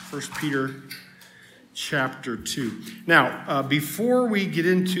1 Peter chapter 2. Now, before we get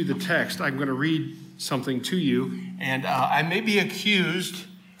into the text, I'm going to read something to you, and I may be accused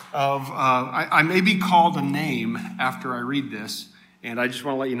of, I may be called a name after I read this, and I just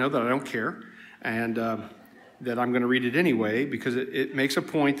want to let you know that I don't care, and that I'm going to read it anyway, because it makes a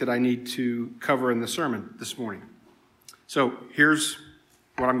point that I need to cover in the sermon this morning. So here's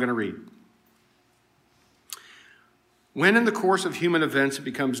what I'm going to read. When in the course of human events it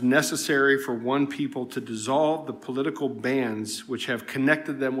becomes necessary for one people to dissolve the political bands which have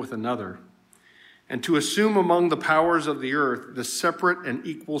connected them with another, and to assume among the powers of the earth the separate and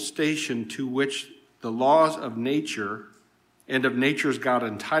equal station to which the laws of nature and of nature's God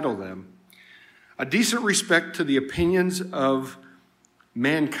entitle them, a decent respect to the opinions of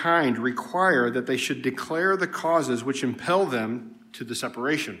mankind require that they should declare the causes which impel them to the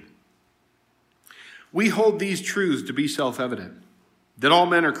separation. We hold these truths to be self-evident, that all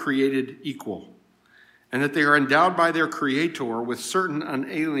men are created equal, and that they are endowed by their Creator with certain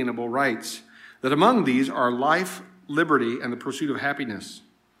unalienable rights, that among these are life, liberty, and the pursuit of happiness.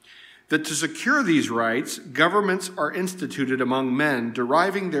 That to secure these rights, governments are instituted among men,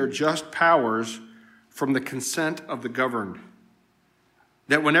 deriving their just powers from the consent of the governed.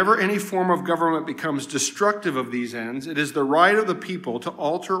 That whenever any form of government becomes destructive of these ends, it is the right of the people to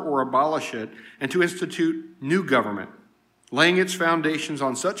alter or abolish it and to institute new government, laying its foundations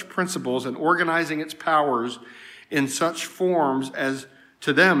on such principles and organizing its powers in such forms as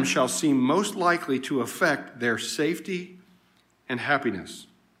to them shall seem most likely to affect their safety and happiness.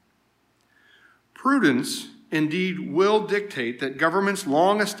 Prudence, indeed, will dictate that governments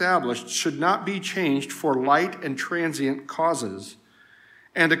long established should not be changed for light and transient causes.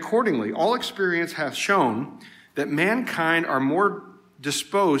 And accordingly, all experience hath shown that mankind are more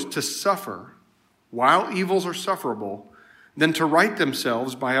disposed to suffer while evils are sufferable than to right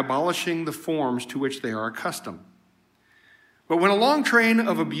themselves by abolishing the forms to which they are accustomed. But when a long train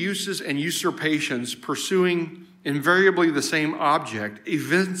of abuses and usurpations pursuing invariably the same object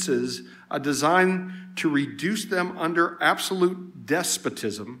evinces a design to reduce them under absolute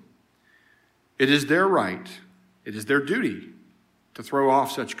despotism, it is their right, it is their duty to throw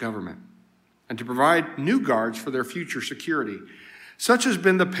off such government and to provide new guards for their future security. Such has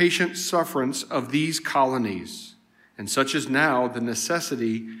been the patient sufferance of these colonies, and such is now the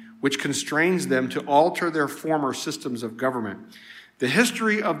necessity which constrains them to alter their former systems of government. The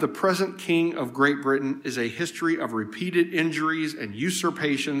history of the present King of Great Britain is a history of repeated injuries and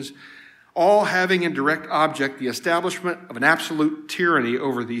usurpations, all having in direct object the establishment of an absolute tyranny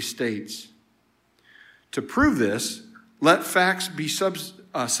over these states. To prove this, let facts be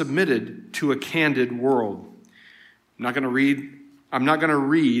submitted to a candid world. I'm not going to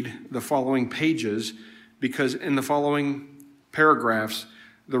read the following pages, because in the following paragraphs,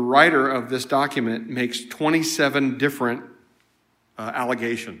 the writer of this document makes 27 different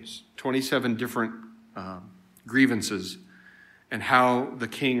allegations, 27 different grievances, and how the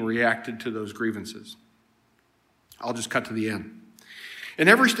king reacted to those grievances. I'll just cut to the end. In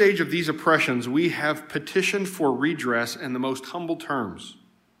every stage of these oppressions, we have petitioned for redress in the most humble terms.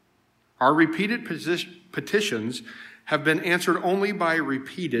 Our repeated petitions have been answered only by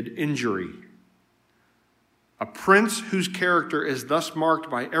repeated injury. A prince whose character is thus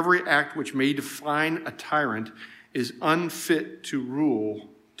marked by every act which may define a tyrant is unfit to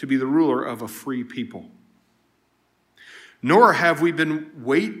be the ruler of a free people. Nor have we been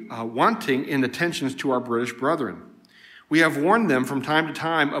wanting in attentions to our British brethren. We have warned them from time to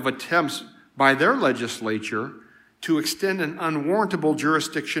time of attempts by their legislature to extend an unwarrantable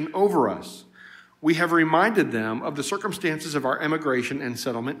jurisdiction over us. We have reminded them of the circumstances of our emigration and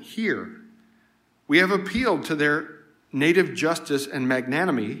settlement here. We have appealed to their native justice and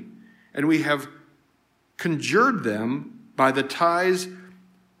magnanimity, and we have conjured them by the ties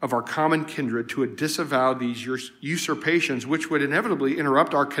of our common kindred to disavow these usurpations, which would inevitably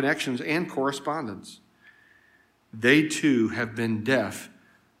interrupt our connections and correspondence. They too have been deaf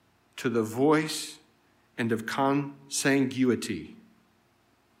to the voice and of consanguinity.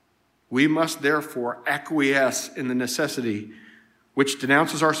 We must therefore acquiesce in the necessity which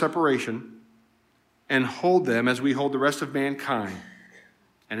denounces our separation and hold them as we hold the rest of mankind,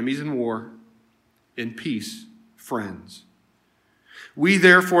 enemies in war, in peace, friends. We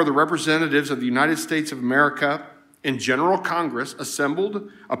therefore, the representatives of the United States of America, in General Congress,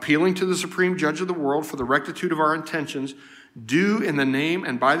 assembled, appealing to the Supreme Judge of the world for the rectitude of our intentions, do in the name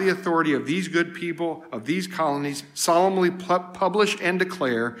and by the authority of these good people of these colonies solemnly publish and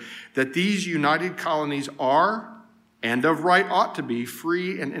declare that these united colonies are, and of right ought to be,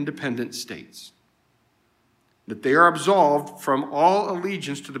 free and independent states. that they are absolved from all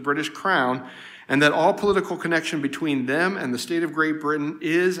allegiance to the British Crown, and that all political connection between them and the state of Great Britain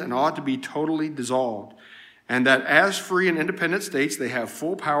is and ought to be totally dissolved, and that as free and independent states, they have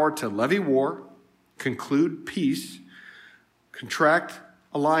full power to levy war, conclude peace, contract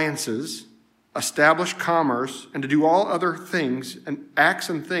alliances, establish commerce, and to do all other things and acts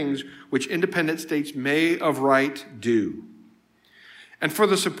and things which independent states may of right do. And for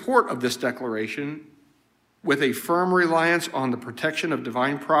the support of this declaration, with a firm reliance on the protection of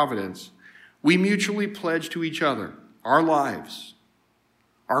divine providence, we mutually pledge to each other our lives,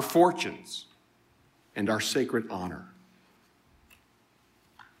 our fortunes, and our sacred honor.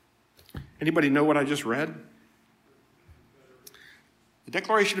 Anybody know what I just read? The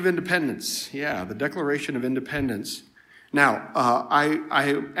Declaration of Independence. Yeah, the Declaration of Independence. Now, I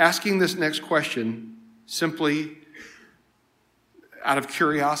am asking this next question simply out of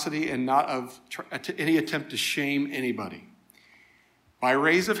curiosity and not of any attempt to shame anybody. By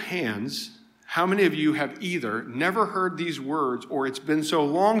raise of hands, how many of you have either never heard these words, or it's been so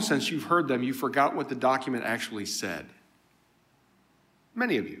long since you've heard them, you forgot what the document actually said?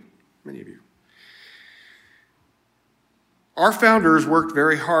 Many of you. Our founders worked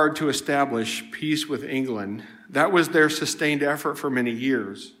very hard to establish peace with England. That was their sustained effort for many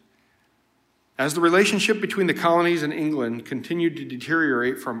years. As the relationship between the colonies and England continued to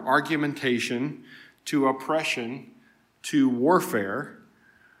deteriorate from argumentation to oppression to warfare,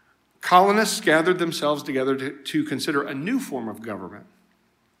 colonists gathered themselves together to consider a new form of government,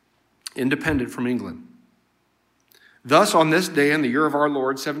 independent from England. Thus, on this day in the year of our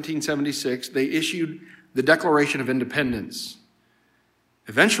Lord, 1776, they issued the Declaration of Independence.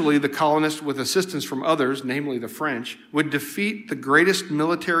 Eventually, the colonists, with assistance from others, namely the French, would defeat the greatest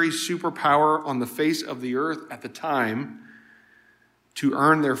military superpower on the face of the earth at the time to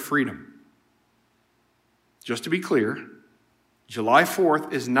earn their freedom. Just to be clear, July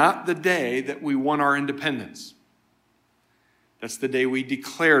 4th is not the day that we won our independence. That's the day we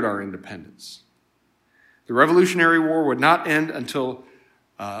declared our independence. The Revolutionary War would not end until,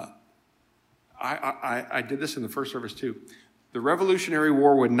 I did this in the first service too. The Revolutionary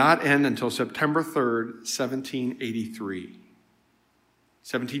War would not end until September 3rd, 1783.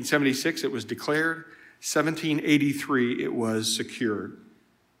 1776, it was declared. 1783, it was secured.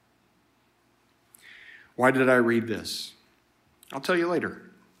 Why did I read this? I'll tell you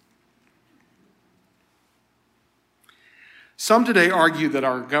later. Some today argue that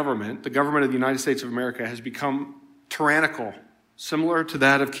our government, the government of the United States of America, has become tyrannical, similar to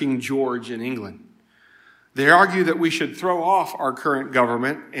that of King George in England. They argue that we should throw off our current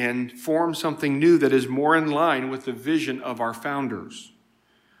government and form something new that is more in line with the vision of our founders.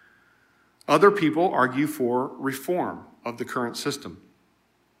 Other people argue for reform of the current system.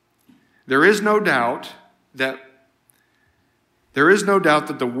 There is no doubt that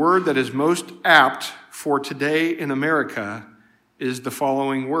the word that is most apt for today in America is the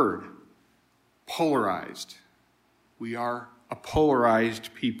following word: polarized. We are a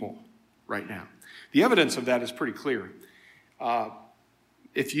polarized people right now. The evidence of that is pretty clear.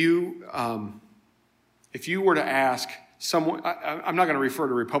 If you were to ask someone, I'm not going to refer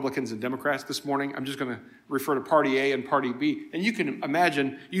to Republicans and Democrats this morning. I'm just going to refer to Party A and Party B. And you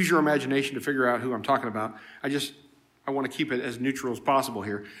can use your imagination to figure out who I'm talking about. I want to keep it as neutral as possible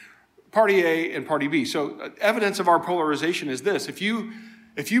here. Party A and Party B. So evidence of our polarization is this. If you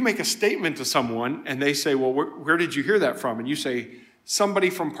make a statement to someone and they say, well, where did you hear that from? And you say, somebody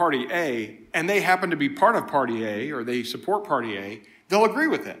from Party A, and they happen to be part of Party A, or they support Party A, they'll agree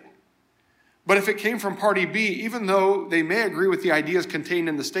with it. But if it came from Party B, even though they may agree with the ideas contained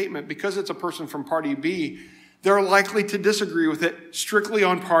in the statement, because it's a person from Party B, they're likely to disagree with it strictly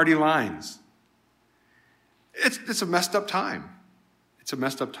on party lines. It's a messed up time. It's a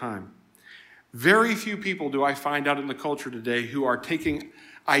messed up time. Very few people do I find out in the culture today who are taking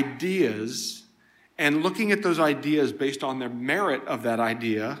ideas and looking at those ideas based on the merit of that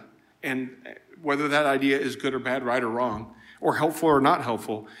idea and whether that idea is good or bad, right or wrong, or helpful or not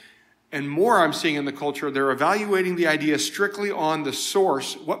helpful. And more I'm seeing in the culture, they're evaluating the idea strictly on the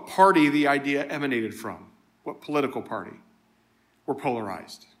source, what party the idea emanated from, what political party. We're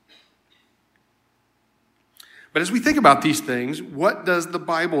polarized. But as we think about these things, what does the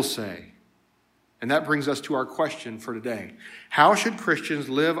Bible say? And that brings us to our question for today. How should Christians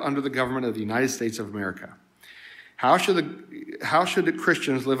live under the government of the United States of America? How should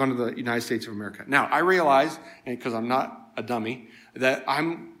Christians live under the United States of America? Now, I realize, because I'm not a dummy, that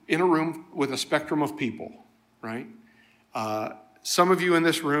I'm in a room with a spectrum of people, right? Some of you in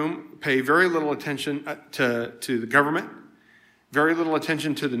this room pay very little attention to the government. very little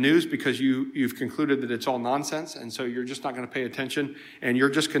attention to the news because you've concluded that it's all nonsense, and so you're just not going to pay attention, and you're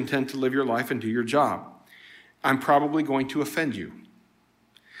just content to live your life and do your job. I'm probably going to offend you.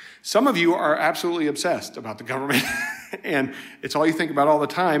 Some of you are absolutely obsessed about the government, and it's all you think about all the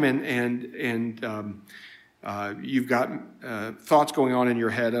time, and you've got thoughts going on in your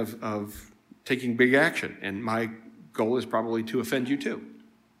head of taking big action, and my goal is probably to offend you too.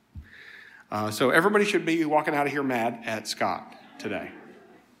 So everybody should be walking out of here mad at Scott today.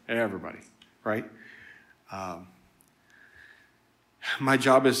 Everybody, right? My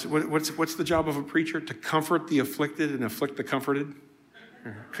job is, what's the job of a preacher? To comfort the afflicted and afflict the comforted?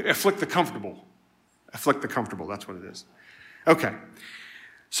 Afflict the comfortable. Afflict the comfortable, that's what it is. Okay.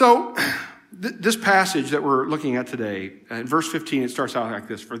 So this passage that we're looking at today, in verse 15, it starts out like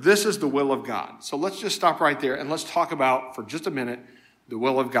this. For this is the will of God. So let's just stop right there and let's talk about, for just a minute, the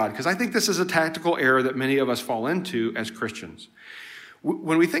will of God. Because I think this is a tactical error that many of us fall into as Christians.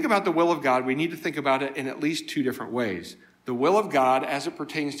 When we think about the will of God, we need to think about it in at least two different ways. The will of God as it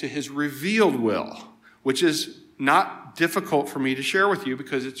pertains to his revealed will, which is not difficult for me to share with you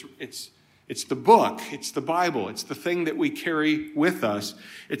because it's the book, it's the Bible, it's the thing that we carry with us.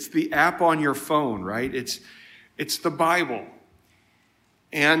 It's the app on your phone, right? It's the Bible.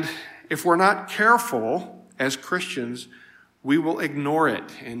 And if we're not careful as Christians, we will ignore it.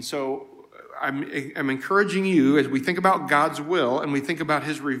 And so I'm encouraging you, as we think about God's will and we think about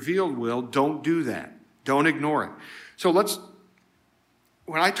his revealed will, don't do that. Don't ignore it. So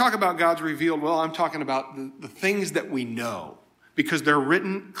when I talk about God's revealed will, I'm talking about the things that we know, because they're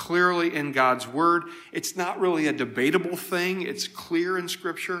written clearly in God's word. It's not really a debatable thing. It's clear in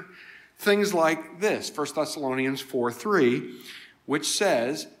Scripture. Things like this, 1 Thessalonians 4:3, which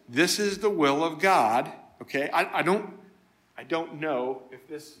says, this is the will of God. Okay, I don't know if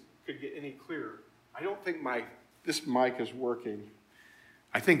this could get any clearer. I don't think this mic is working.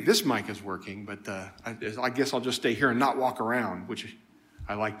 I think this mic is working, but I guess I'll just stay here and not walk around, which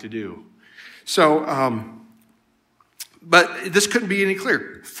I like to do. So, but this couldn't be any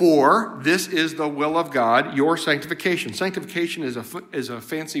clearer. For this is the will of God, your sanctification. Sanctification is a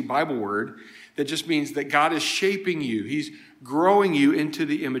fancy Bible word that just means that God is shaping you. He's growing you into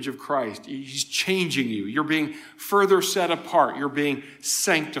the image of Christ. He's changing you. You're being further set apart. You're being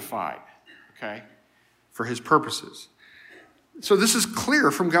sanctified, okay, for his purposes. So this is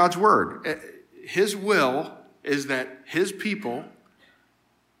clear from God's word. His will is that his people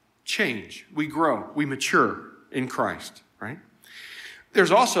change. We grow. We mature in Christ, right?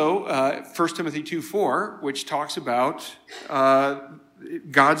 There's also 1 Timothy 2:4, which talks about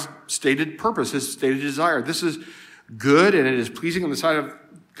God's stated purpose, his stated desire. This is good and it is pleasing on the sight of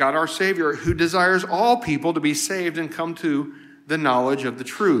God our Savior, who desires all people to be saved and come to the knowledge of the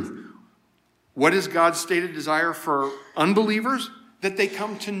truth. What is God's stated desire for unbelievers? That they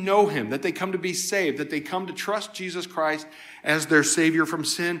come to know him, that they come to be saved, that they come to trust Jesus Christ as their Savior from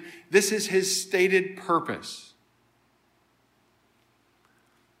sin. This is his stated purpose.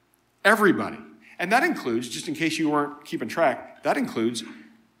 Everybody. And that includes, just in case you weren't keeping track, that includes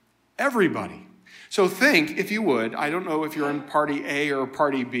everybody. So think, if you would, I don't know if you're in party A or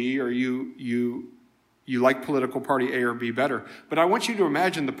party B, or you like political party A or B better, but I want you to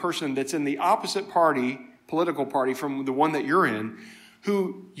imagine the person that's in the opposite party, political party from the one that you're in,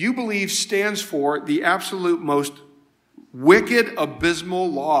 who you believe stands for the absolute most wicked,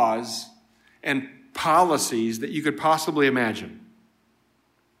 abysmal laws and policies that you could possibly imagine.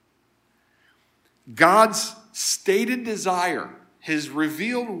 God's stated desire, his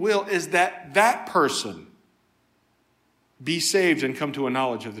revealed will, is that that person be saved and come to a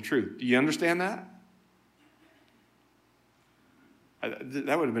knowledge of the truth. Do you understand that?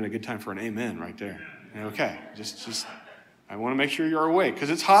 That would have been a good time for an amen right there. Okay, just I want to make sure you're awake because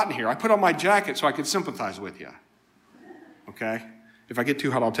it's hot in here. I put on my jacket so I could sympathize with you. Okay? If I get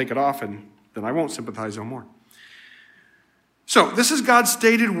too hot, I'll take it off and then I won't sympathize no more. So this is God's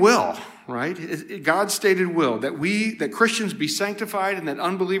stated will, right? God's stated will that Christians be sanctified and that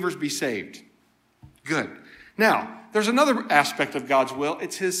unbelievers be saved. Good. Now, there's another aspect of God's will.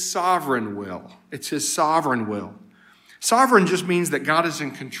 It's his sovereign will. It's his sovereign will. Sovereign just means that God is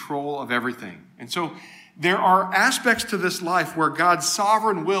in control of everything. And so there are aspects to this life where God's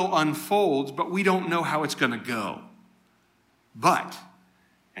sovereign will unfolds, but we don't know how it's going to go. But,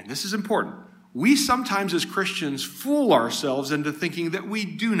 and this is important, we sometimes as Christians fool ourselves into thinking that we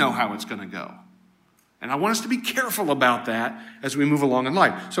do know how it's going to go. And I want us to be careful about that as we move along in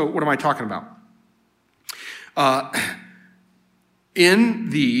life. So what am I talking about? In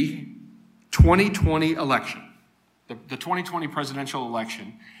the 2020 election, the 2020 presidential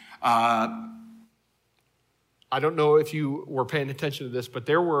election, I don't know if you were paying attention to this, but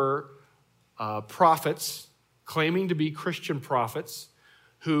there were prophets claiming to be Christian prophets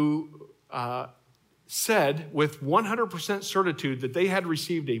who said with 100% certitude that they had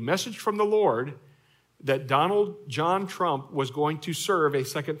received a message from the Lord that Donald John Trump was going to serve a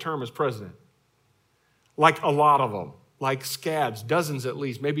second term as president. Like a lot of them, like scads, dozens at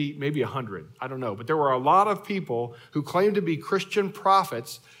least, maybe 100, I don't know. But there were a lot of people who claimed to be Christian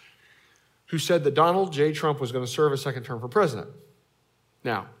prophets who said that Donald J. Trump was going to serve a second term for president.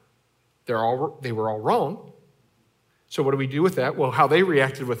 Now, they were all wrong. So what do we do with that? Well, how they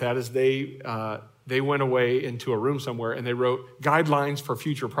reacted with that is they went away into a room somewhere and they wrote Guidelines for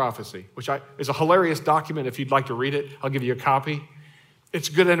Future Prophecy, which is a hilarious document. If you'd like to read it, I'll give you a copy. It's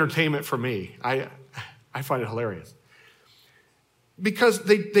good entertainment for me. I find it hilarious. Because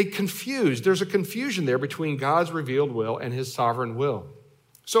they confuse. There's a confusion there between God's revealed will and his sovereign will.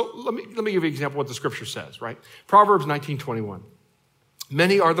 So let me give you an example of what the scripture says, right? Proverbs 19:21.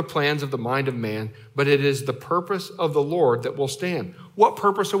 Many are the plans of the mind of man, but it is the purpose of the Lord that will stand. What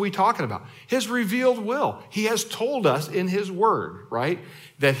purpose are we talking about? His revealed will. He has told us in his word, right,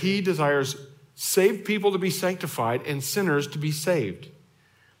 that he desires saved people to be sanctified and sinners to be saved.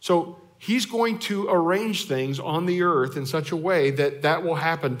 So he's going to arrange things on the earth in such a way that that will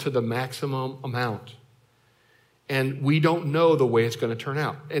happen to the maximum amount. And we don't know the way it's going to turn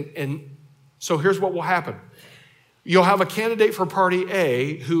out. And so here's what will happen. You'll have a candidate for Party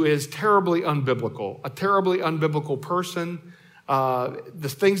A who is terribly unbiblical, a terribly unbiblical person. The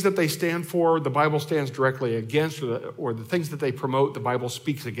things that they stand for, the Bible stands directly against, or the things that they promote, the Bible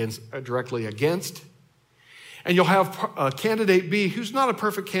speaks directly against. And you'll have candidate B who's not a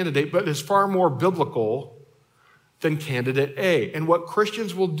perfect candidate, but is far more biblical than candidate A. And what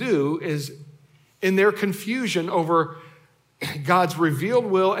Christians will do is, in their confusion over God's revealed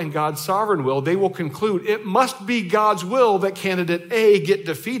will and God's sovereign will, they will conclude it must be God's will that candidate A get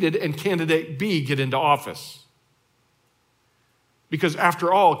defeated and candidate B get into office. Because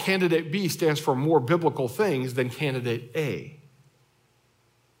after all, candidate B stands for more biblical things than candidate A.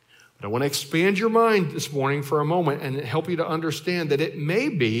 But I want to expand your mind this morning for a moment and help you to understand that it may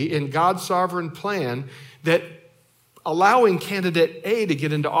be in God's sovereign plan that allowing candidate A to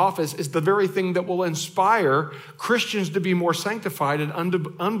get into office is the very thing that will inspire Christians to be more sanctified and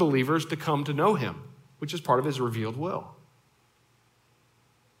unbelievers to come to know him, which is part of his revealed will.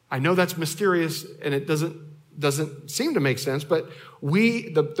 I know that's mysterious and it doesn't seem to make sense, but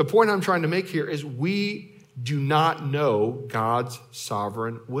the point I'm trying to make here is we do not know God's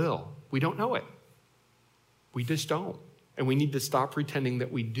sovereign will. We don't know it. We just don't. And we need to stop pretending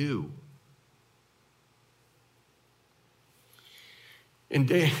that we do. And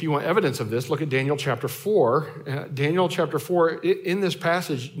if you want evidence of this, look at Daniel chapter 4. Daniel chapter 4, in this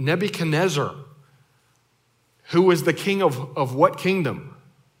passage, Nebuchadnezzar, who was the king of what kingdom?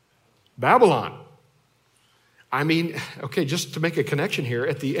 Babylon. I mean, okay, just to make a connection here,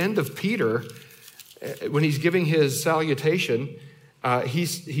 at the end of Peter, when he's giving his salutation, he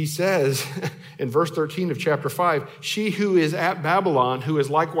says in verse 13 of chapter 5, she who is at Babylon, who is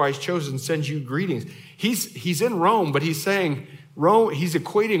likewise chosen, sends you greetings. He's in Rome, but he's saying, Rome, he's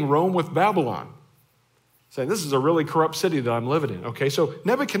equating Rome with Babylon, saying this is a really corrupt city that I'm living in. Okay, so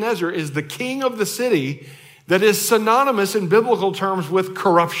Nebuchadnezzar is the king of the city that is synonymous in biblical terms with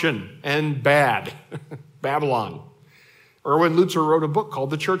corruption and bad, Babylon. Erwin Lutzer wrote a book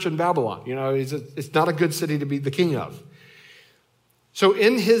called The Church in Babylon. You know, it's not a good city to be the king of. So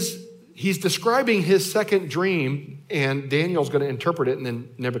he's describing his second dream, and Daniel's going to interpret it, and then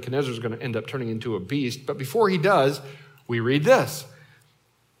Nebuchadnezzar is going to end up turning into a beast. But before he does, we read this.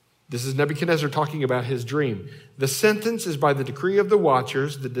 This is Nebuchadnezzar talking about his dream. The sentence is by the decree of the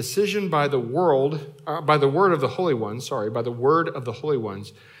watchers, the decision by the word of the Holy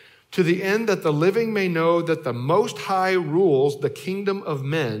Ones, to the end that the living may know that the Most High rules the kingdom of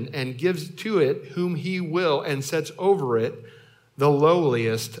men and gives to it whom he will and sets over it the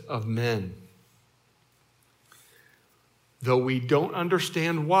lowliest of men. Though we don't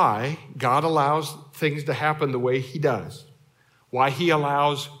understand why God allows things to happen the way he does, why he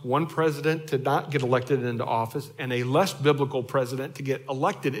allows one president to not get elected into office and a less biblical president to get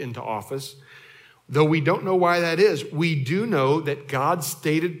elected into office, though we don't know why that is, we do know that God's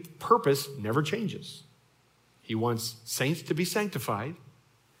stated purpose never changes. He wants saints to be sanctified.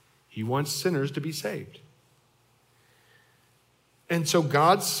 He wants sinners to be saved. And so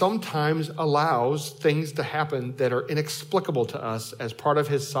God sometimes allows things to happen that are inexplicable to us as part of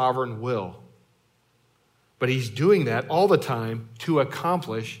his sovereign will. But he's doing that all the time to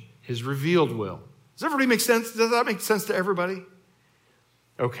accomplish his revealed will. Does everybody make sense? Does that make sense to everybody?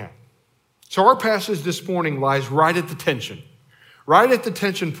 Okay. So our passage this morning lies right at the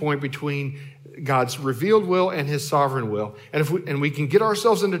tension point between God's revealed will and his sovereign will. And we can get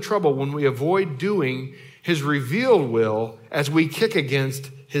ourselves into trouble when we avoid doing his revealed will as we kick against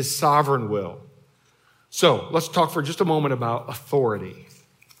his sovereign will. So let's talk for just a moment about authority.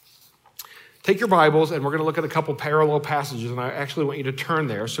 Take your Bibles, and we're going to look at a couple parallel passages, and I actually want you to turn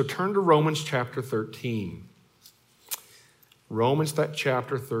there. So turn to Romans chapter 13. Romans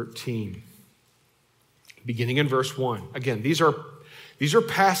chapter 13, beginning in verse 1. Again, these are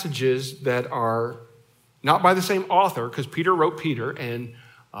passages that are not by the same author, because Peter wrote Peter, and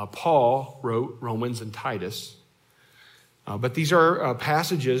Paul wrote Romans and Titus. But these are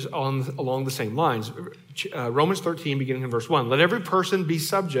passages along the same lines. Romans 13, beginning in verse 1. Let every person be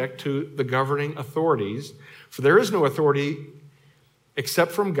subject to the governing authorities, for there is no authority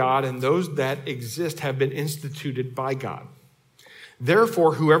except from God, and those that exist have been instituted by God.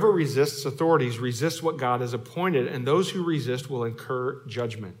 Therefore, whoever resists authorities resists what God has appointed, and those who resist will incur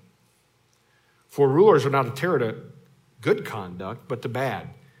judgment. For rulers are not a terror to good conduct, but to bad.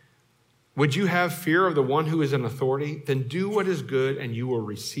 Would you have fear of the one who is in authority? Then do what is good, and you will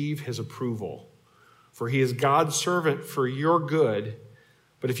receive his approval. For he is God's servant for your good.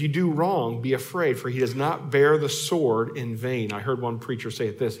 But if you do wrong, be afraid, for he does not bear the sword in vain. I heard one preacher say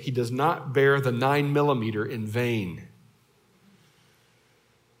it this: he does not bear the 9mm in vain.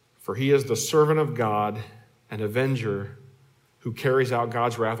 For he is the servant of God, an avenger who carries out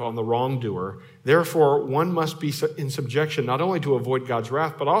God's wrath on the wrongdoer. Therefore, one must be in subjection not only to avoid God's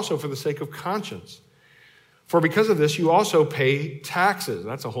wrath, but also for the sake of conscience. For because of this, you also pay taxes.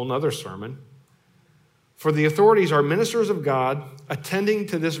 That's a whole other sermon. For the authorities are ministers of God, attending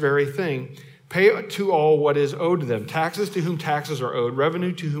to this very thing. Pay to all what is owed to them. Taxes to whom taxes are owed,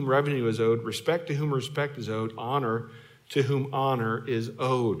 revenue to whom revenue is owed, respect to whom respect is owed, honor to whom honor is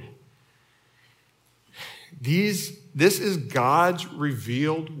owed. This is God's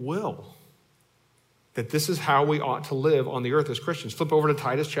revealed will, that this is how we ought to live on the earth as Christians. Flip over to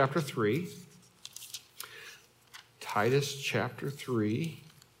Titus chapter 3. Titus chapter 3.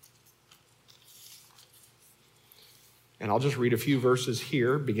 And I'll just read a few verses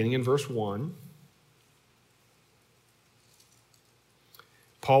here, beginning in verse 1.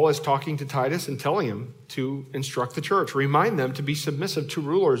 Paul is talking to Titus and telling him to instruct the church, remind them to be submissive to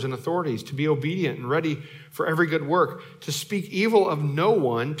rulers and authorities, to be obedient and ready for every good work, to speak evil of no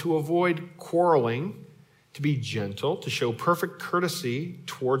one, to avoid quarreling, to be gentle, to show perfect courtesy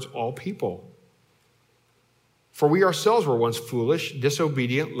towards all people. For we ourselves were once foolish,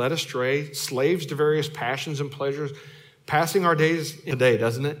 disobedient, led astray, slaves to various passions and pleasures, passing our days in a day,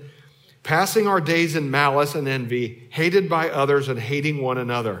 doesn't it? Passing our days in malice and envy, hated by others and hating one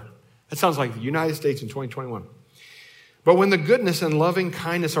another. That sounds like the United States in 2021. But when the goodness and loving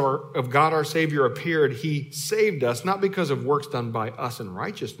kindness of God our Savior appeared, he saved us, not because of works done by us in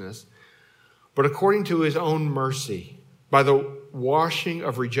righteousness, but according to his own mercy, by the washing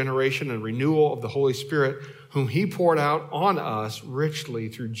of regeneration and renewal of the Holy Spirit, whom he poured out on us richly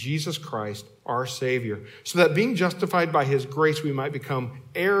through Jesus Christ, our Savior, so that being justified by his grace, we might become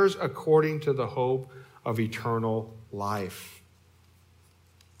heirs according to the hope of eternal life.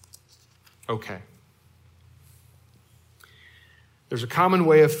 Okay. There's a common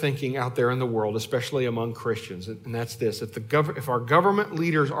way of thinking out there in the world, especially among Christians, and that's this. If our government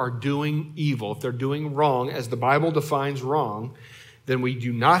leaders are doing evil, if they're doing wrong, as the Bible defines wrong, then we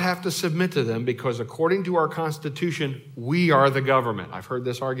do not have to submit to them because according to our Constitution, we are the government. I've heard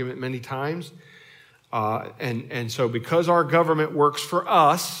this argument many times. And so because our government works for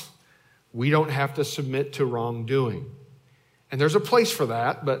us, we don't have to submit to wrongdoing. And there's a place for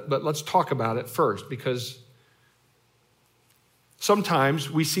that, but let's talk about it first, because sometimes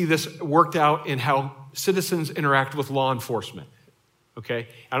we see this worked out in how citizens interact with law enforcement. Okay,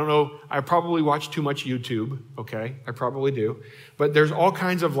 I don't know, I probably watch too much YouTube, okay, I probably do, but there's all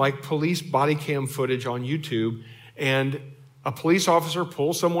kinds of like police body cam footage on YouTube, and a police officer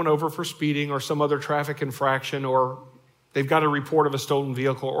pulls someone over for speeding or some other traffic infraction, or they've got a report of a stolen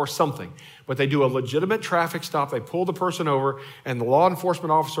vehicle or something, but they do a legitimate traffic stop, they pull the person over, and the law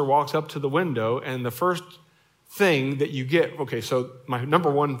enforcement officer walks up to the window, and the first thing that you get, okay, so my number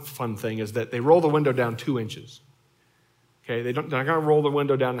one fun thing is that they roll the window down 2 inches. Okay, they're not going to roll the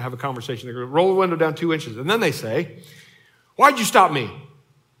window down and have a conversation. They're going to roll the window down 2 inches. And then they say, why'd you stop me?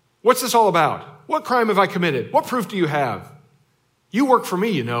 What's this all about? What crime have I committed? What proof do you have? You work for me,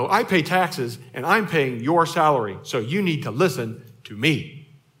 you know. I pay taxes, and I'm paying your salary. So you need to listen to me.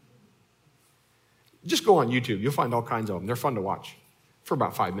 Just go on YouTube. You'll find all kinds of them. They're fun to watch for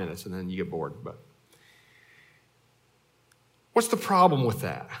about 5 minutes, and then you get bored. But what's the problem with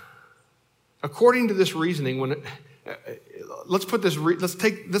that? According to this reasoning, let's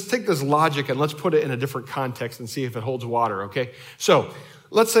take this logic and let's put it in a different context and see if it holds water, okay? So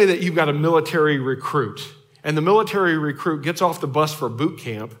let's say that you've got a military recruit, and the military recruit gets off the bus for boot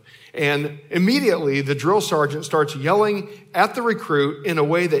camp, and immediately the drill sergeant starts yelling at the recruit in a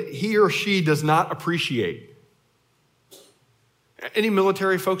way that he or she does not appreciate. Any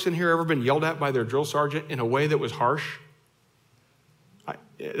military folks in here ever been yelled at by their drill sergeant in a way that was harsh? I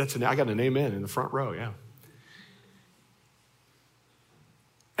got an amen in the front row, yeah.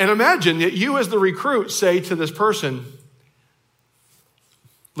 And imagine that you as the recruit say to this person,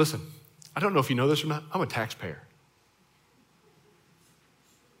 listen, I don't know if you know this or not, I'm a taxpayer.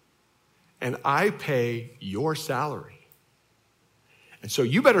 And I pay your salary. And so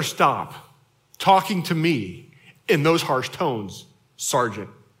you better stop talking to me in those harsh tones, Sergeant,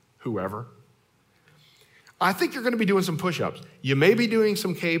 whoever. I think you're going to be doing some push-ups. You may be doing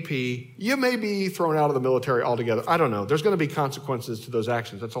some KP. You may be thrown out of the military altogether. I don't know. There's going to be consequences to those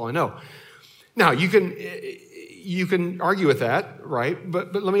actions. That's all I know. Now, you can argue with that, right?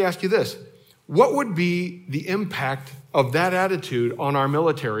 But let me ask you this. What would be the impact of that attitude on our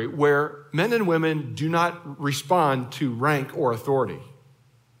military where men and women do not respond to rank or authority?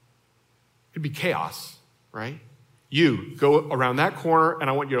 It'd be chaos, right? You go around that corner, and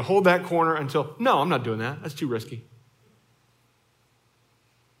I want you to hold that corner until, no, I'm not doing that. That's too risky.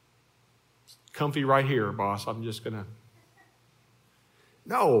 Comfy right here, boss. I'm just going to.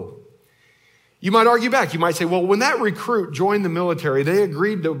 No. You might argue back. You might say, well, when that recruit joined the military, they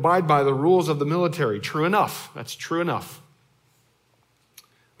agreed to abide by the rules of the military. True enough. That's true enough.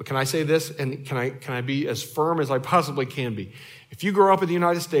 But can I say this, and can I be as firm as I possibly can be? If you grow up in the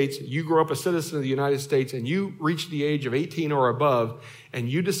United States, you grow up a citizen of the United States, and you reach the age of 18 or above, and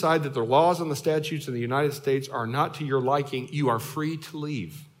you decide that the laws and the statutes in the United States are not to your liking, you are free to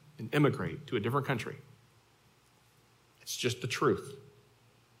leave and immigrate to a different country. It's just the truth.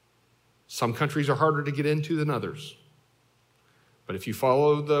 Some countries are harder to get into than others. But if you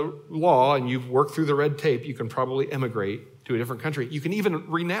follow the law and you've worked through the red tape, you can probably immigrate to a different country. You can even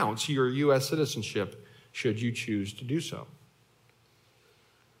renounce your U.S. citizenship should you choose to do so.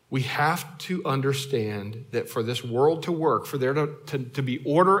 We have to understand that for this world to work, for there to be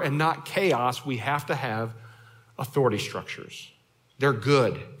order and not chaos, we have to have authority structures. They're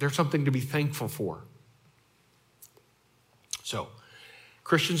good. They're something to be thankful for. So,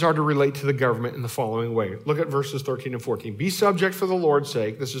 Christians are to relate to the government in the following way. Look at verses 13 and 14. Be subject for the Lord's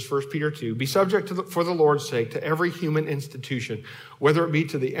sake. This is 1 Peter 2. Be subject for the Lord's sake to every human institution, whether it be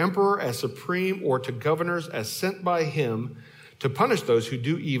to the emperor as supreme or to governors as sent by him to punish those who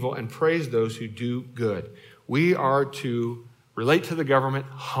do evil and praise those who do good. We are to relate to the government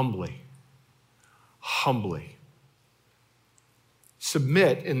humbly. Humbly.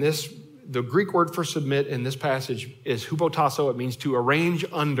 Submit in this, the Greek word for submit in this passage is hupotasso. It means to arrange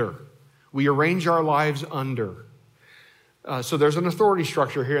under. We arrange our lives under. So there's an authority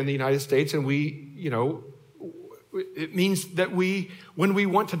structure here in the United States, and it means that when we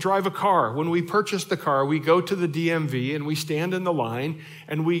want to drive a car, when we purchase the car, we go to the DMV and we stand in the line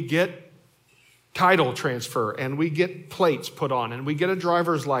and we get title transfer and we get plates put on and we get a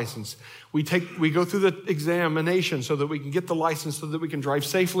driver's license. We go through the examination so that we can get the license so that we can drive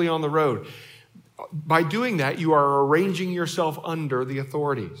safely on the road. By doing that, you are arranging yourself under the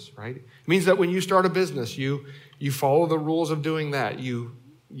authorities, right? It means that when you start a business, you follow the rules of doing that. You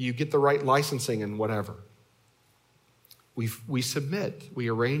get the right licensing and whatever. We submit. We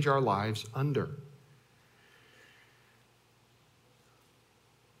arrange our lives under.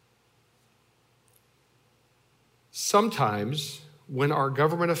 Sometimes, when our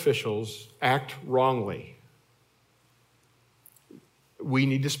government officials act wrongly, we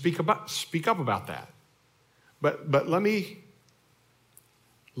need to speak up about that. But let me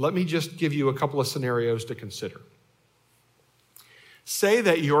just give you a couple of scenarios to consider. Say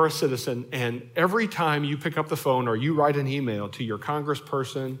that you're a citizen, and every time you pick up the phone or you write an email to your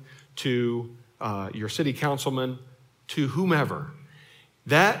congressperson, to your city councilman, to whomever,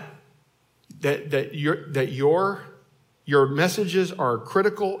 that your messages are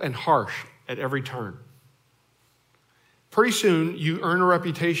critical and harsh at every turn. Pretty soon, you earn a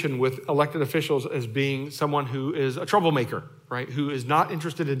reputation with elected officials as being someone who is a troublemaker, right? Who is not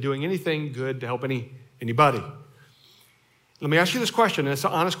interested in doing anything good to help anybody. Let me ask you this question, and it's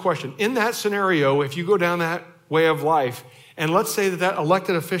an honest question. In that scenario, if you go down that way of life, and let's say that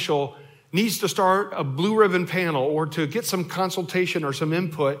elected official needs to start a blue ribbon panel or to get some consultation or some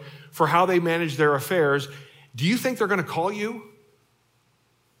input for how they manage their affairs, do you think they're going to call you?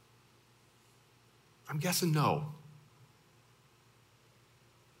 I'm guessing no.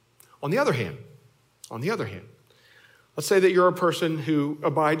 On the other hand, let's say that you're a person who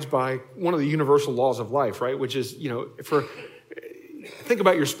abides by one of the universal laws of life, right? Which is, think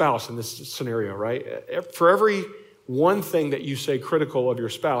about your spouse in this scenario, right? For every one thing that you say critical of your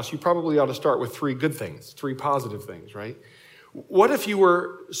spouse, you probably ought to start with 3 good things, 3 positive things, right? What if you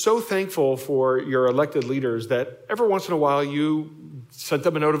were so thankful for your elected leaders that every once in a while you sent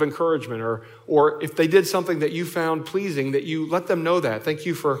them a note of encouragement, or if they did something that you found pleasing, that you let them know that. Thank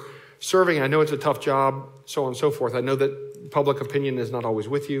you for serving. I know it's a tough job, so on and so forth. I know that public opinion is not always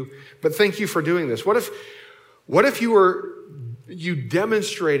with you, but thank you for doing this. What if you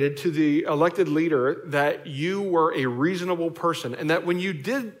demonstrated to the elected leader that you were a reasonable person, and that when you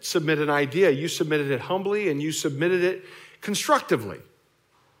did submit an idea, you submitted it humbly and you submitted it constructively?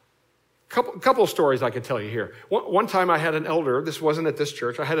 Couple of stories I could tell you here. One time I had an elder, this wasn't at this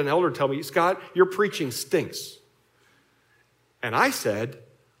church, I had an elder tell me, Scott, your preaching stinks. And I said,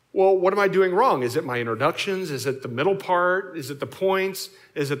 well, what am I doing wrong? Is it my introductions? Is it the middle part? Is it the points?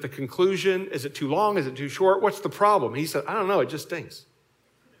 Is it the conclusion? Is it too long? Is it too short? What's the problem? He said, I don't know, it just stinks.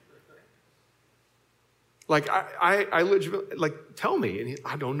 Like, I legitimately, tell me. And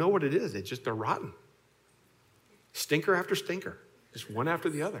I don't know what it is. They're rotten. Stinker after stinker, just one after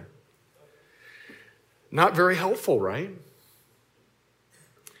the other. Not very helpful, right?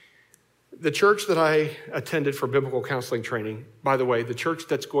 The church that I attended for biblical counseling training, by the way, the church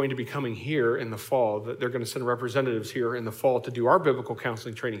that's going to be coming here in the fall, that they're going to send representatives here in the fall to do our biblical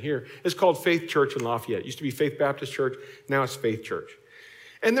counseling training here, is called Faith Church in Lafayette. It used to be Faith Baptist Church, now it's Faith Church.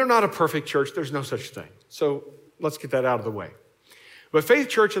 And they're not a perfect church, there's no such thing. So let's get that out of the way. But Faith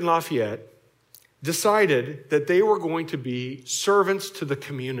Church in Lafayette decided that they were going to be servants to the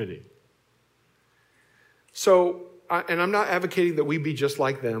community. So, and I'm not advocating that we be just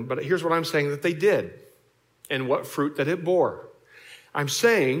like them, but here's what I'm saying that they did and what fruit that it bore. I'm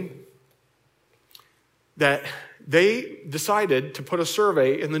saying that they decided to put a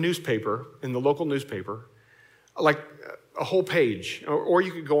survey in the newspaper, in the local newspaper, like a whole page, or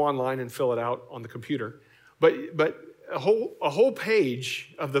you could go online and fill it out on the computer, but a whole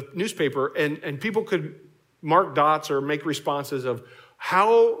page of the newspaper, and people could mark dots or make responses of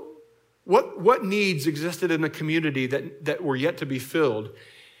what needs existed in the community that were yet to be filled.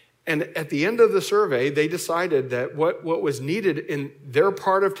 And at the end of the survey, they decided that what was needed in their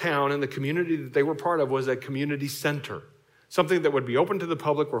part of town and the community that they were part of was a community center, something that would be open to the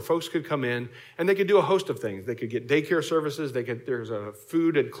public where folks could come in and they could do a host of things. They could get daycare services. There's a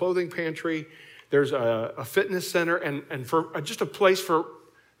food and clothing pantry. There's a fitness center and for just a place for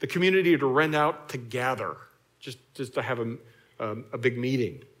the community to rent out to gather, just to have a big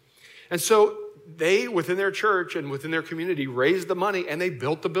meeting. And so they, within their church and within their community, raised the money and they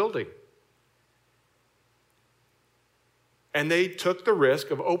built the building. And they took the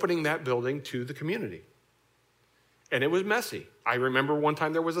risk of opening that building to the community. And it was messy. I remember one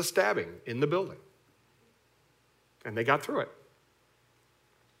time there was a stabbing in the building. And they got through it.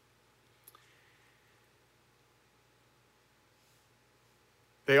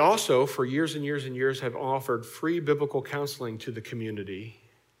 They also, for years and years and years, have offered free biblical counseling to the community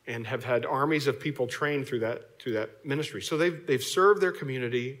and have had armies of people trained through that ministry. So they've served their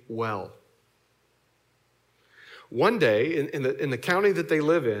community well. One day, in the county that they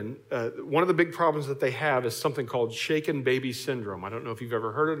live in, one of the big problems that they have is something called shaken baby syndrome. I don't know if you've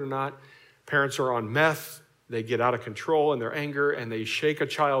ever heard it or not. Parents are on meth. They get out of control in their anger, and they shake a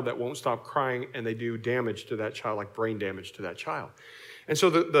child that won't stop crying, and they do damage to that child, like brain damage to that child. And so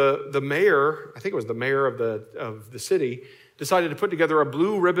the mayor, I think it was the mayor of the city, decided to put together a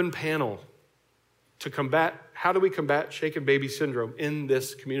blue ribbon panel to combat, how do we combat shaken baby syndrome in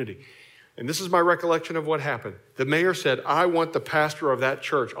this community? And this is my recollection of what happened. The mayor said, I want the pastor of that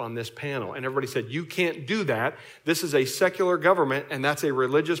church on this panel. And everybody said, you can't do that. This is a secular government, and that's a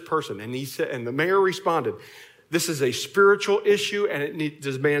religious person. And he said, and the mayor responded, this is a spiritual issue, and it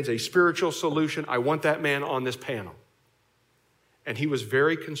demands a spiritual solution. I want that man on this panel. And he was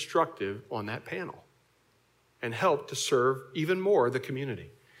very constructive on that panel and helped to serve even more the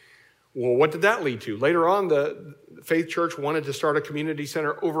community. Well, what did that lead to? Later on, the Faith Church wanted to start a community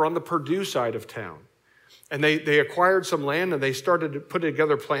center over on the Purdue side of town. And they acquired some land and they started to put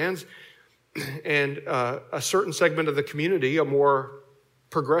together plans. And a certain segment of the community, a more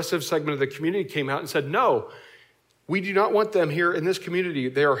progressive segment of the community, came out and said, no, we do not want them here in this community.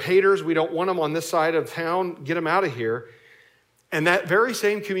 They are haters. We don't want them on this side of town. Get them out of here. And that very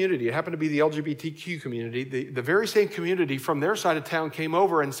same community, it happened to be the LGBTQ community, the very same community from their side of town came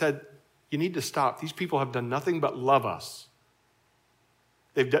over and said, you need to stop. These people have done nothing but love us.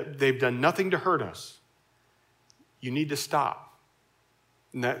 They've done nothing to hurt us. You need to stop.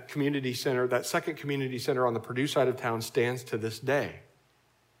 And that community center, that second community center on the Purdue side of town, stands to this day.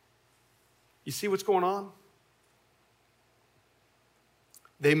 You see what's going on?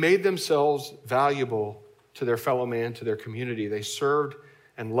 They made themselves valuable to their fellow man, to their community. They served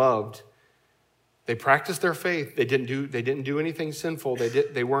and loved. They practiced their faith. They didn't do anything sinful.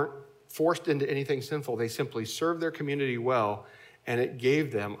 They weren't forced into anything sinful. They simply served their community well, and it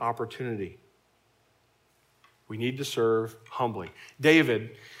gave them opportunity. We need to serve humbly.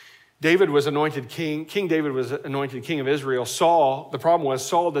 David was anointed king. King David was anointed king of Israel. The problem was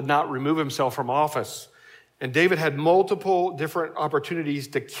Saul did not remove himself from office. And David had multiple different opportunities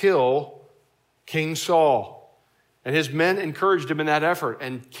to kill King Saul. And his men encouraged him in that effort.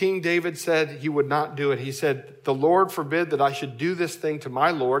 And King David said he would not do it. He said, "The Lord forbid that I should do this thing to my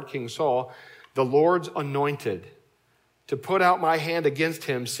Lord, King Saul, the Lord's anointed, to put out my hand against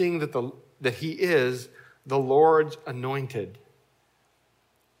him, seeing that he is the Lord's anointed."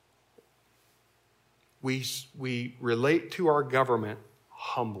 We relate to our government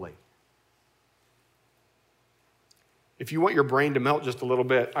humbly. If you want your brain to melt just a little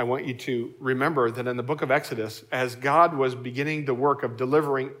bit, I want you to remember that in the book of Exodus, as God was beginning the work of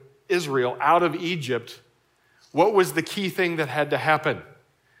delivering Israel out of Egypt, what was the key thing that had to happen?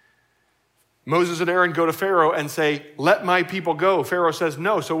 Moses and Aaron go to Pharaoh and say, "Let my people go." Pharaoh says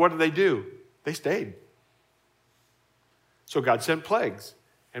no. So what do? They stayed. So God sent plagues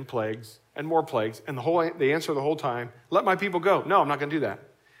and plagues and more plagues. And the answer the whole time, "Let my people go." No, I'm not going to do that.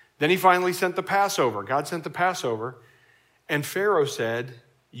 Then he finally sent the Passover. God sent the Passover. And Pharaoh said,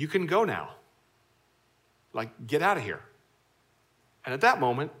 "You can go now. Like, get out of here." And at that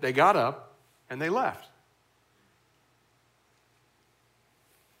moment, they got up and they left.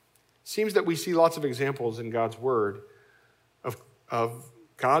 Seems that we see lots of examples in God's word of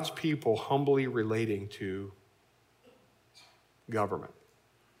God's people humbly relating to government.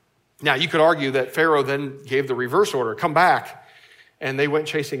 Now, you could argue that Pharaoh then gave the reverse order, "Come back," and they went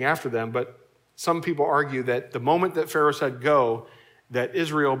chasing after them. But some people argue that the moment that Pharaoh said go, that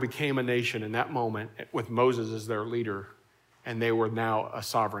Israel became a nation in that moment with Moses as their leader, and they were now a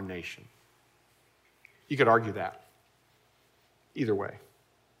sovereign nation. You could argue that. Either way.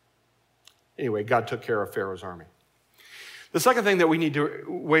 Anyway, God took care of Pharaoh's army. The second thing that we need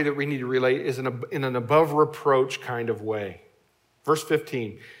to relate is in an above reproach kind of way. Verse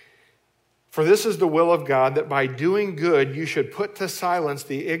 15. "For this is the will of God, that by doing good you should put to silence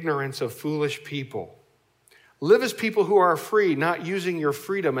the ignorance of foolish people. Live as people who are free, not using your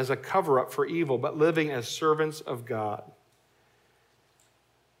freedom as a cover-up for evil, but living as servants of God."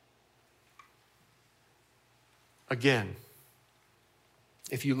 Again,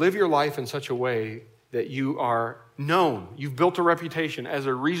 if you live your life in such a way that you are known, you've built a reputation as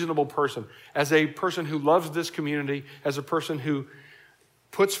a reasonable person, as a person who loves this community, as a person who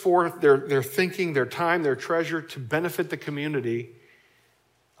puts forth their thinking, their time, their treasure to benefit the community,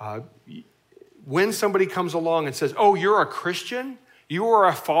 when somebody comes along and says, "Oh, you're a Christian? You are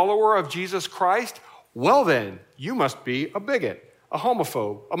a follower of Jesus Christ? Well then, you must be a bigot, a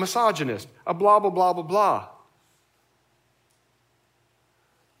homophobe, a misogynist, a blah, blah, blah, blah, blah."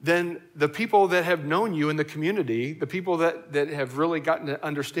 Then the people that have known you in the community, the people that have really gotten to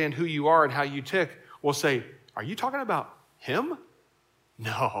understand who you are and how you tick, will say, "Are you talking about him?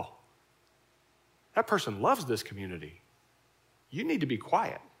 No. That person loves this community. You need to be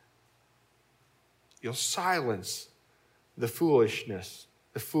quiet." You'll silence the foolishness,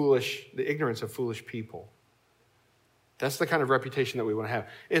 the ignorance of foolish people. That's the kind of reputation that we want to have.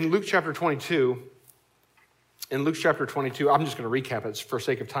 In Luke chapter 22, I'm just going to recap it for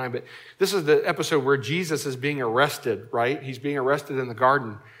sake of time, but this is the episode where Jesus is being arrested, right? He's being arrested in the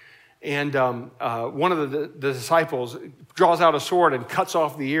garden. And one of the disciples draws out a sword and cuts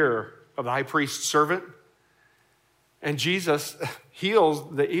off the ear of the high priest's servant. And Jesus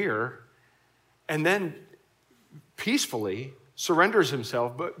heals the ear and then peacefully surrenders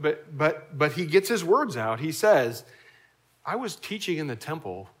himself. But he gets his words out. He says, "I was teaching in the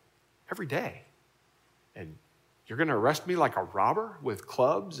temple every day. And you're going to arrest me like a robber with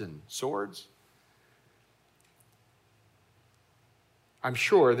clubs and swords?" I'm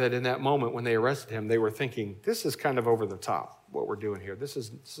sure that in that moment when they arrested him, they were thinking, "This is kind of over the top, what we're doing here. This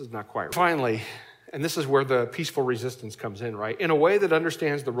is not quite right." Finally, and this is where the peaceful resistance comes in, right? "In a way that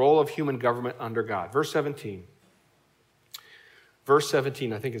understands the role of human government under God." Verse 17. Verse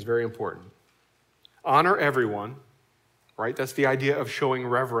 17, I think, is very important. "Honor everyone," right? That's the idea of showing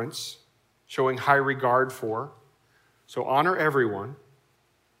reverence, showing high regard for. So honor everyone.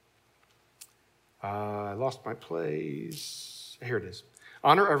 I lost my place. Here it is.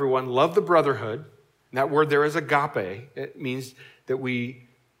 "Honor everyone, love the brotherhood." And that word there is agape. It means that we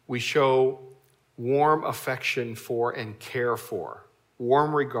show warm affection for and care for,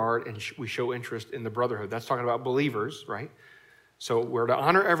 warm regard, and we show interest in the brotherhood. That's talking about believers, right? So we're to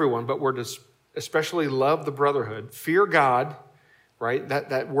honor everyone, but we're to especially love the brotherhood. Fear God, right?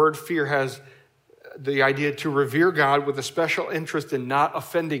 That word fear has the idea to revere God with a special interest in not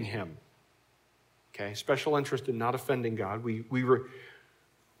offending him. Okay, special interest in not offending God.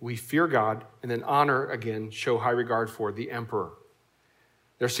 We fear God, and then honor, again, show high regard for the emperor.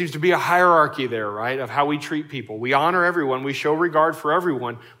 There seems to be a hierarchy there, right, of how we treat people. We honor everyone, we show regard for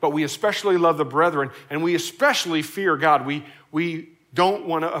everyone, but we especially love the brethren, and we especially fear God. We don't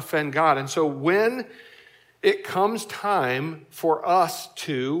want to offend God. And so when it comes time for us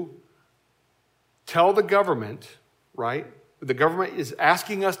to tell the government, right, the government is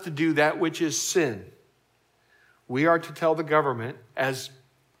asking us to do that which is sin, we are to tell the government as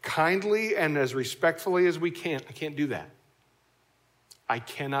kindly and as respectfully as we can, I can't do that. I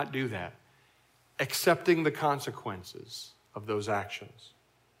cannot do that. Accepting the consequences of those actions.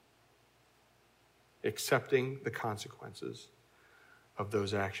 Accepting the consequences of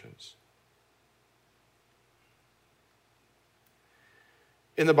those actions.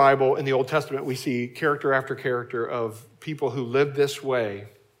 In the Bible, in the Old Testament, we see character after character of people who lived this way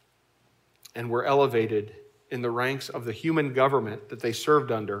and were elevated in the ranks of the human government that they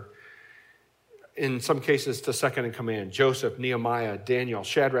served under, in some cases to second in command. Joseph, Nehemiah, Daniel,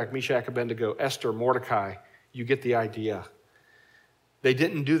 Shadrach, Meshach, Abednego, Esther, Mordecai. You get the idea. They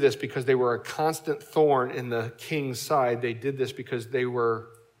didn't do this because they were a constant thorn in the king's side. They did this because they were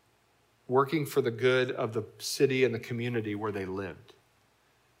working for the good of the city and the community where they lived,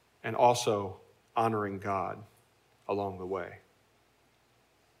 and also honoring God along the way.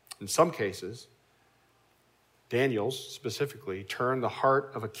 In some cases, Daniel's specifically turned the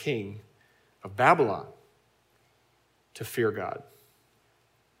heart of a king of Babylon to fear God.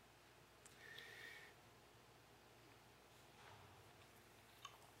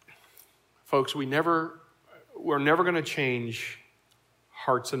 Folks, we're never going to change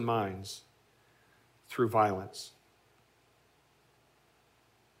hearts and minds through violence.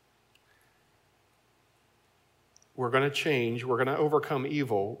 We're going to overcome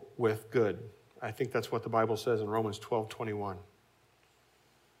evil with good. I think that's what the Bible says in Romans 12:21.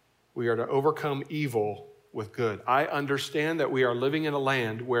 We are to overcome evil with good. I understand that we are living in a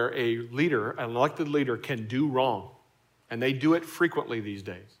land where an elected leader, can do wrong, and they do it frequently these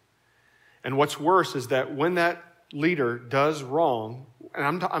days. And what's worse is that when that leader does wrong,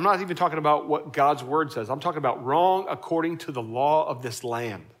 and I'm not even talking about what God's word says, I'm talking about wrong according to the law of this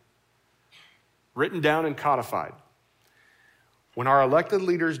land, written down and codified. When our elected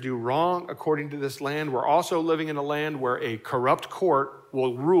leaders do wrong according to this land, we're also living in a land where a corrupt court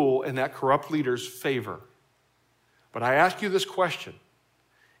will rule in that corrupt leader's favor. But I ask you this question: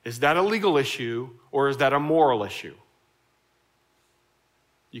 is that a legal issue or is that a moral issue?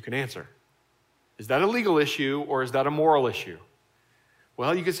 You can answer. Is that a legal issue or is that a moral issue?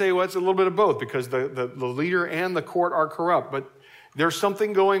 Well, you could say, well, it's a little bit of both, because the leader and the court are corrupt, but there's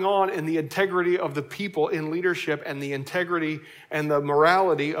something going on in the integrity of the people in leadership and the integrity and the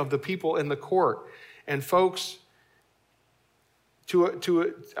morality of the people in the court. And folks,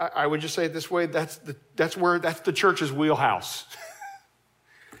 I would just say it this way, that's the church's wheelhouse.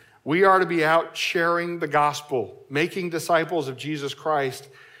 We are to be out sharing the gospel, making disciples of Jesus Christ,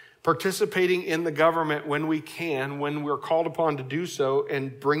 participating in the government when we can, when we're called upon to do so,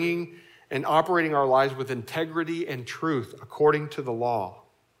 and bringing and operating our lives with integrity and truth according to the law.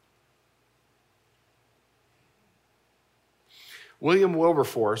 William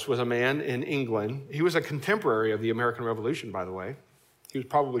Wilberforce was a man in England. He was a contemporary of the American Revolution, by the way. He was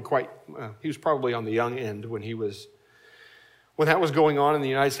probably on the young end when that was going on in the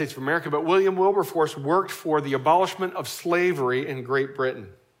United States of America. But William Wilberforce worked for the abolishment of slavery in Great Britain.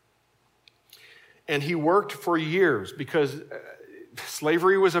 And he worked for years because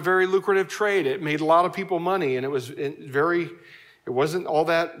slavery was a very lucrative trade. It made a lot of people money, and it wasn't all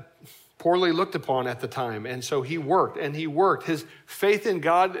that poorly looked upon at the time. And so he worked and he worked. His faith in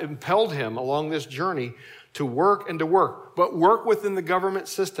God impelled him along this journey to work and to work, but work within the government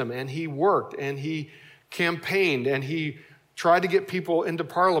system. And he worked and he campaigned and he tried to get people into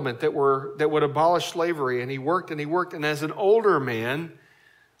parliament that would abolish slavery. And he worked and he worked. And as an older man,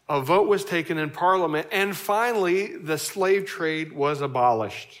 a vote was taken in parliament, and finally the slave trade was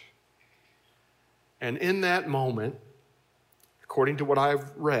abolished. And in that moment, according to what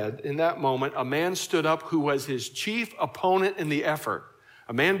I've read, in that moment, a man stood up who was his chief opponent in the effort,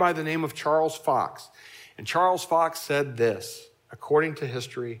 a man by the name of Charles Fox. And Charles Fox said this, according to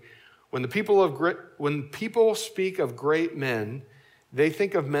history: when people speak of great men, They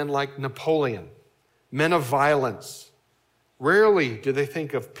think of men like Napoleon, men of violence. Rarely do they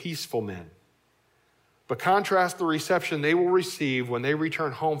think of peaceful men. But contrast the reception they will receive when they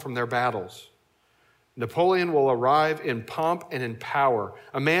return home from their battles. Napoleon will arrive in pomp and in power,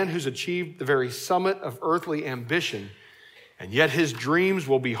 a man who's achieved the very summit of earthly ambition, and yet his dreams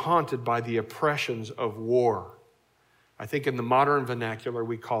will be haunted by the oppressions of war. I think in the modern vernacular,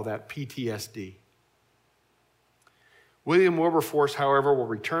 we call that PTSD. William Wilberforce, however, will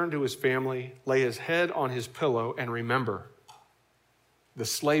return to his family, lay his head on his pillow, and remember, the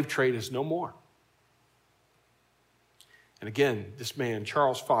slave trade is no more. And again, this man,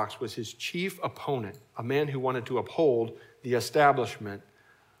 Charles Fox, was his chief opponent, a man who wanted to uphold the establishment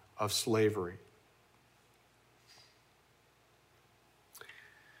of slavery.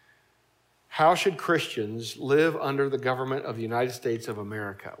 How should Christians live under the government of the United States of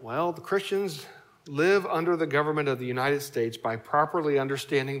America? Well, the Christians live under the government of the United States by properly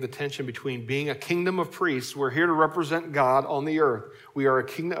understanding the tension between being a kingdom of priests. We're here to represent God on the earth. We are a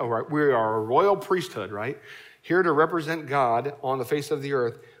kingdom, we are a royal priesthood, right? Here to represent God on the face of the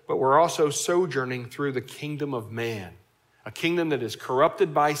earth, but we're also sojourning through the kingdom of man, a kingdom that is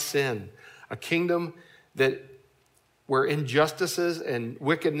corrupted by sin, a kingdom where injustices and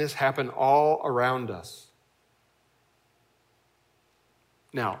wickedness happen all around us.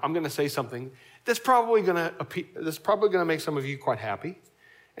 Now, I'm going to say something that's probably going to make some of you quite happy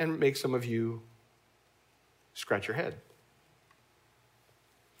and make some of you scratch your head.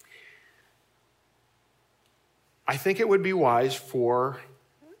 I think it would be wise for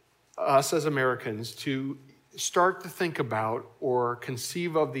us as Americans to start to think about or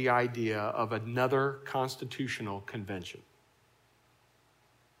conceive of the idea of another constitutional convention.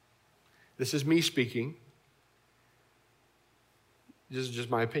 This is me speaking. This is just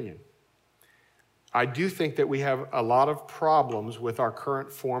my opinion. I do think that we have a lot of problems with our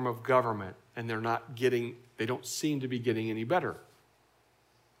current form of government, and they don't seem to be getting any better.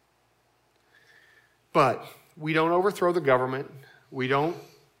 But we don't overthrow the government. We don't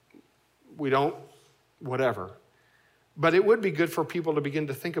whatever. But it would be good for people to begin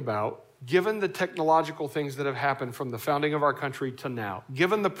to think about, given the technological things that have happened from the founding of our country to now,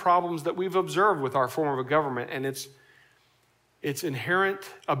 given the problems that we've observed with our form of government and its inherent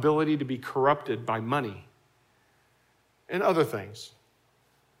ability to be corrupted by money and other things,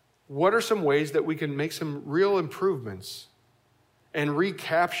 what are some ways that we can make some real improvements and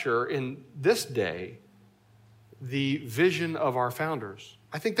recapture in this day the vision of our founders?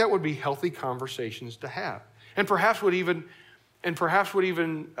 I think that would be healthy conversations to have. And perhaps would even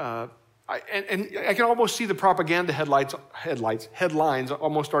I can almost see the propaganda headlines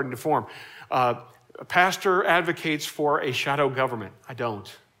almost starting to form. A pastor advocates for a shadow government. I don't.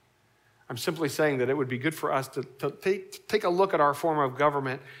 I'm simply saying that it would be good for us to take a look at our form of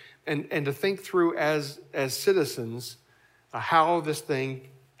government and to think through as citizens how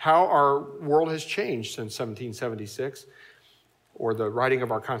our world has changed since 1776 or the writing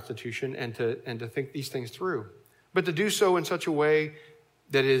of our Constitution, and to think these things through. But to do so in such a way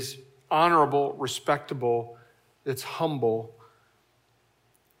that is honorable, respectable, that's humble,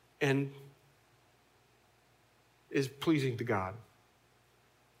 and is pleasing to God.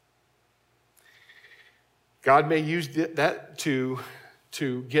 God may use that to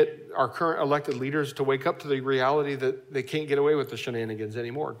get our current elected leaders to wake up to the reality that they can't get away with the shenanigans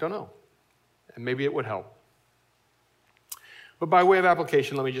anymore. Don't know. And maybe it would help. But by way of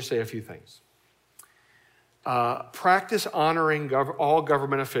application, let me just say a few things. Practice honoring all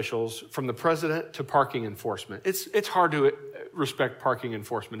government officials, from the president to parking enforcement. It's hard to respect parking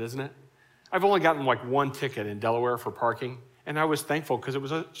enforcement, isn't it? I've only gotten like one ticket in Delaware for parking, and I was thankful because it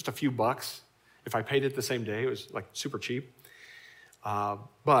was just a few bucks. If I paid it the same day, it was like super cheap.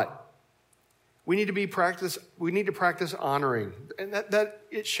 But we need to practice honoring, and that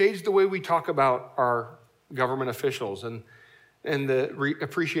it shades the way we talk about our government officials and the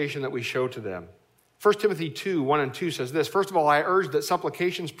appreciation that we show to them. 1 Timothy 2, 1 and 2 says this: "First of all, I urge that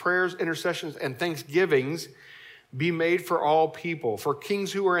supplications, prayers, intercessions, and thanksgivings be made for all people, for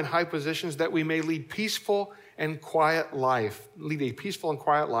kings who are in high positions, that we may lead a peaceful and quiet life,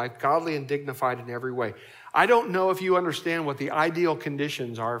 godly and dignified in every way." I don't know if you understand what the ideal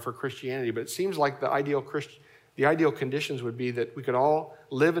conditions are for Christianity, but it seems like the ideal conditions would be that we could all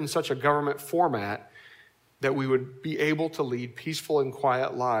live in such a government format that we would be able to lead peaceful and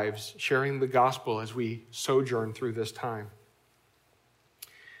quiet lives, sharing the gospel as we sojourn through this time.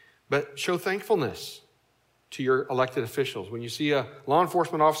 But show thankfulness to your elected officials. When you see a law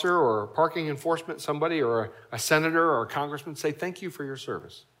enforcement officer or a parking enforcement somebody or a senator or a congressman, say thank you for your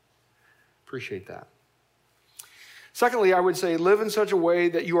service. Appreciate that. Secondly, I would say live in such a way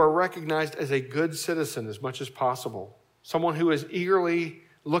that you are recognized as a good citizen as much as possible. Someone who is eagerly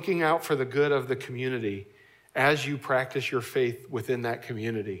looking out for the good of the community as you practice your faith within that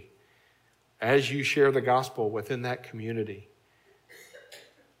community, as you share the gospel within that community.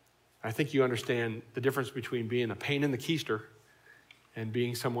 I think you understand the difference between being a pain in the keister and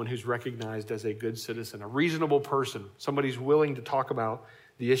being someone who's recognized as a good citizen, a reasonable person, somebody who's willing to talk about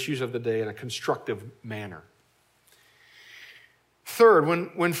the issues of the day in a constructive manner. Third,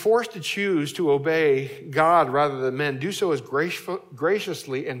 when forced to choose to obey God rather than men, do so as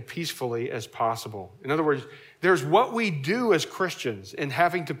graciously and peacefully as possible. In other words, there's what we do as Christians in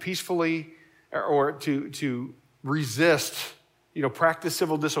having to peacefully or to resist, practice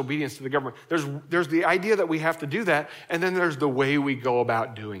civil disobedience to the government. There's the idea that we have to do that, and then there's the way we go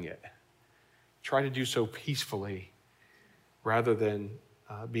about doing it. Try to do so peacefully rather than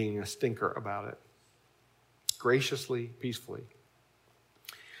being a stinker about it. Graciously, peacefully.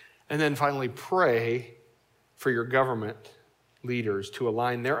 And then finally, pray for your government leaders to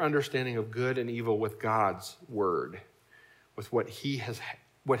align their understanding of good and evil with God's word, with what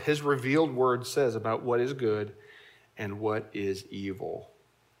his revealed word says about what is good and what is evil.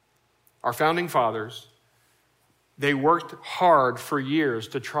 Our founding fathers, they worked hard for years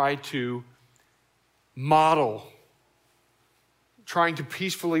to try to model, trying to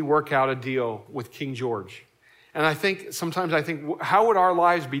peacefully work out a deal with King George. And sometimes I think, how would our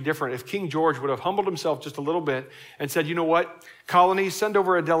lives be different if King George would have humbled himself just a little bit and said, you know what, colonies, send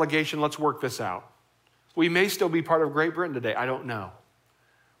over a delegation, let's work this out. We may still be part of Great Britain today, I don't know.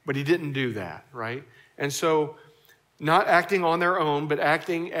 But he didn't do that, right? And so, not acting on their own, but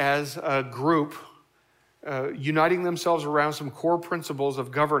acting as a group, uniting themselves around some core principles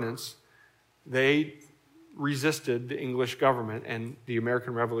of governance, they resisted the English government and the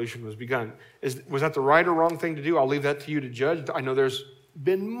American Revolution was begun. Was that the right or wrong thing to do? I'll leave that to you to judge. I know there's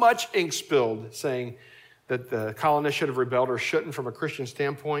been much ink spilled saying that the colonists should have rebelled or shouldn't from a Christian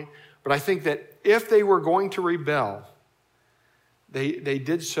standpoint. But I think that if they were going to rebel, they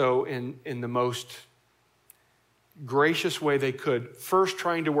did so in the most gracious way they could, first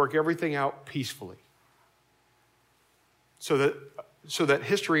trying to work everything out peacefully. So that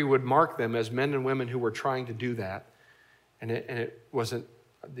history would mark them as men and women who were trying to do that, and it wasn't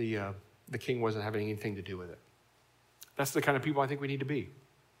the king wasn't having anything to do with it. That's the kind of people I think we need to be.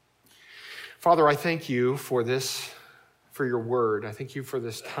 Father, I thank you for your word. I thank you for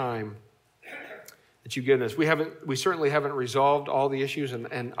this time that you've given us. We certainly haven't resolved all the issues,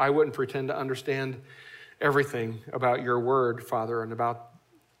 and I wouldn't pretend to understand everything about your word, Father, and about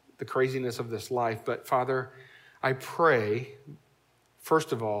the craziness of this life. But Father, I pray,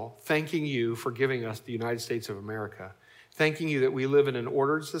 first of all, thanking you for giving us the United States of America. Thanking you that we live in an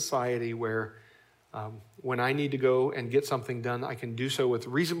ordered society where when I need to go and get something done, I can do so with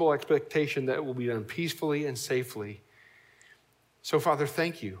reasonable expectation that it will be done peacefully and safely. So, Father,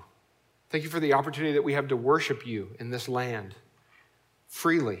 thank you. Thank you for the opportunity that we have to worship you in this land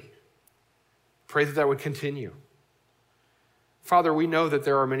freely. Pray that would continue. Father, we know that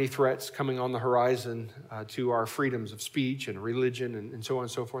there are many threats coming on the horizon to our freedoms of speech and religion and so on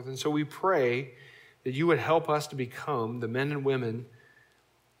and so forth. And so we pray that you would help us to become the men and women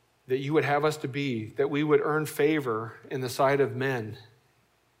that you would have us to be, that we would earn favor in the sight of men,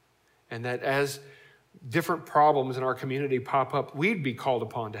 and that as different problems in our community pop up, we'd be called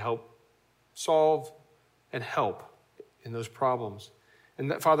upon to help solve and help in those problems. And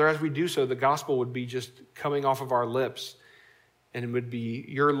that, Father, as we do so, the gospel would be just coming off of our lips, and it would be,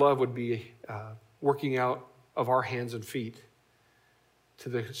 your love would be working out of our hands and feet to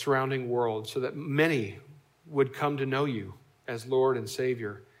the surrounding world, so that many would come to know you as Lord and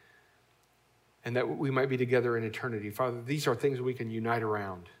Savior, and that we might be together in eternity. Father, these are things we can unite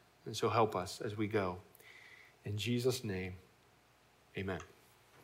around, and so help us as we go. In Jesus' name, amen.